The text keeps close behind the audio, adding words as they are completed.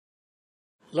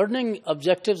Learning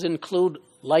objectives include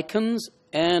lichens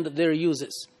and their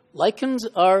uses. Lichens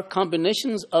are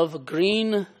combinations of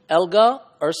green alga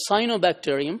or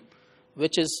cyanobacterium,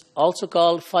 which is also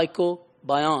called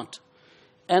phycobiont,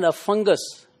 and a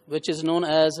fungus, which is known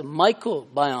as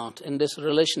mycobiont in this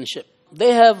relationship.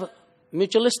 They have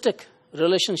mutualistic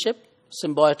relationship,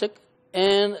 symbiotic,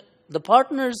 and the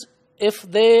partners, if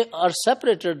they are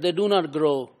separated, they do not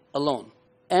grow alone.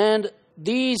 And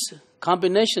these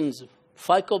combinations,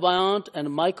 phycobiont and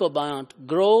mycobiont,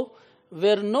 grow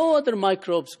where no other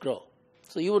microbes grow.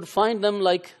 So you would find them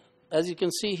like, as you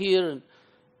can see here,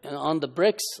 on the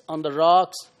bricks, on the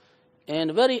rocks,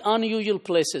 and very unusual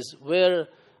places where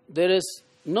there is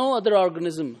no other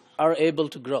organism are able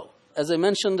to grow. As I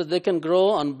mentioned, they can grow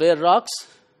on bare rocks,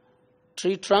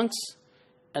 tree trunks,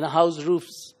 and house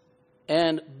roofs,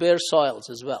 and bare soils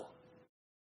as well.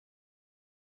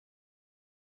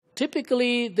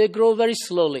 Typically, they grow very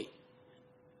slowly.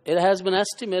 It has been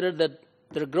estimated that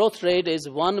their growth rate is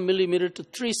 1 millimeter to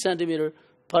 3 centimeter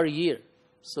per year.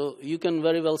 So you can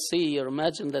very well see or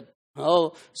imagine that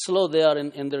how slow they are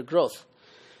in their growth.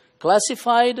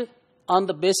 Classified on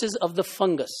the basis of the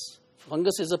fungus.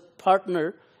 Fungus is a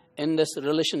partner in this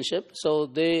relationship, so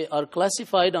they are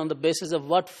classified on the basis of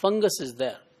what fungus is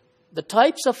there. The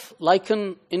types of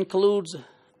lichen includes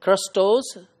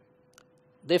crustose.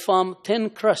 They form thin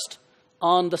crust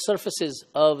on the surfaces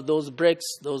of those bricks,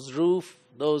 those roof,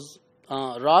 those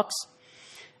rocks.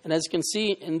 And as you can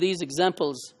see in these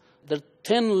examples, the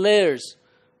thin layers,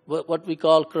 what we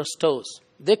call crustose.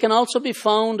 They can also be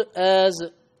found as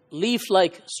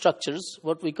leaf-like structures,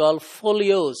 what we call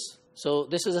folios. So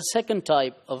this is a second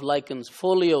type of lichens,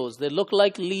 folios. They look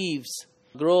like leaves,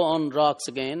 grow on rocks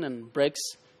again and bricks,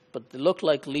 but they look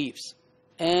like leaves.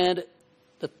 And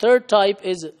the third type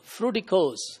is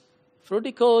fruticose.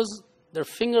 Fruticose, they're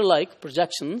finger-like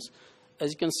projections.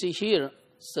 As you can see here,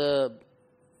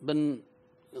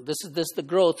 this is the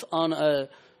growth on a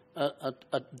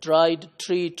dried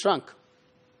tree trunk.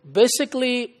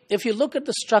 Basically, if you look at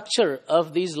the structure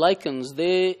of these lichens,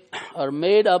 they are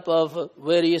made up of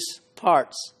various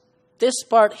parts. This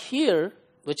part here,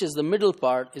 which is the middle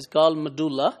part, is called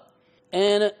medulla.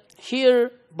 And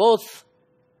here, both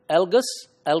alga,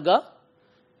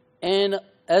 and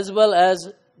as well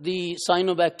as the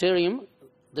cyanobacterium,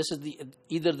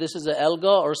 either this is the alga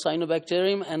or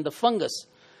cyanobacterium, and the fungus.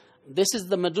 This is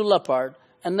the medulla part.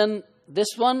 And then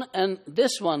this one and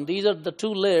this one, these are the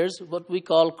two layers, what we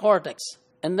call cortex.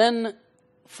 And then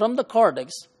from the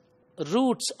cortex,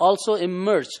 roots also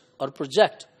emerge or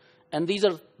project. And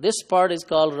this part is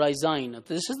called rhizine.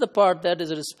 This is the part that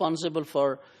is responsible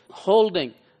for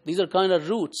holding. These are kind of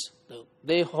roots.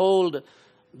 They hold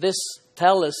this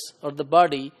thallus or the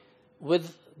body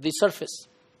with the surface.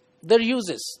 Their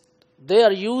uses. They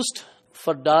are used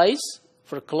for dyes,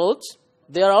 for clothes.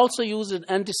 They are also used as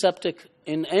antiseptic.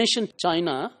 In ancient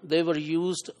China, they were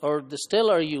used, or they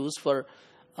still are used for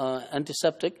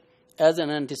antiseptic, as an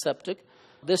antiseptic.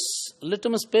 This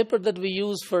litmus paper that we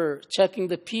use for checking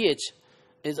the pH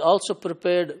is also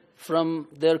prepared from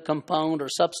their compound or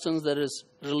substance that is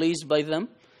released by them.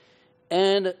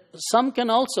 And some can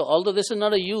also, although this is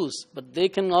not a use, but they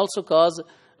can also cause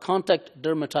contact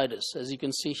dermatitis. As you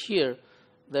can see here,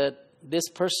 that this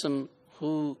person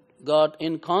who got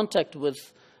in contact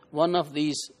with one of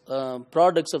these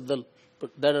products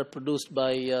that are produced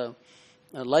by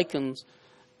lichens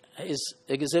is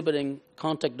exhibiting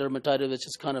contact dermatitis, which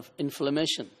is kind of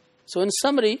inflammation. So in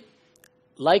summary,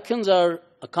 lichens are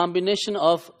a combination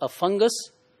of a fungus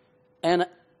and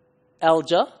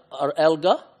alga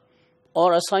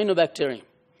or a cyanobacterium.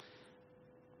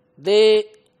 They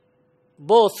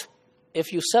both,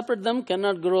 if you separate them,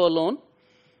 cannot grow alone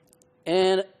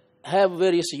and have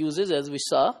various uses, as we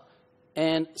saw,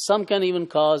 and some can even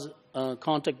cause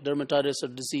contact dermatitis or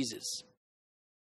diseases.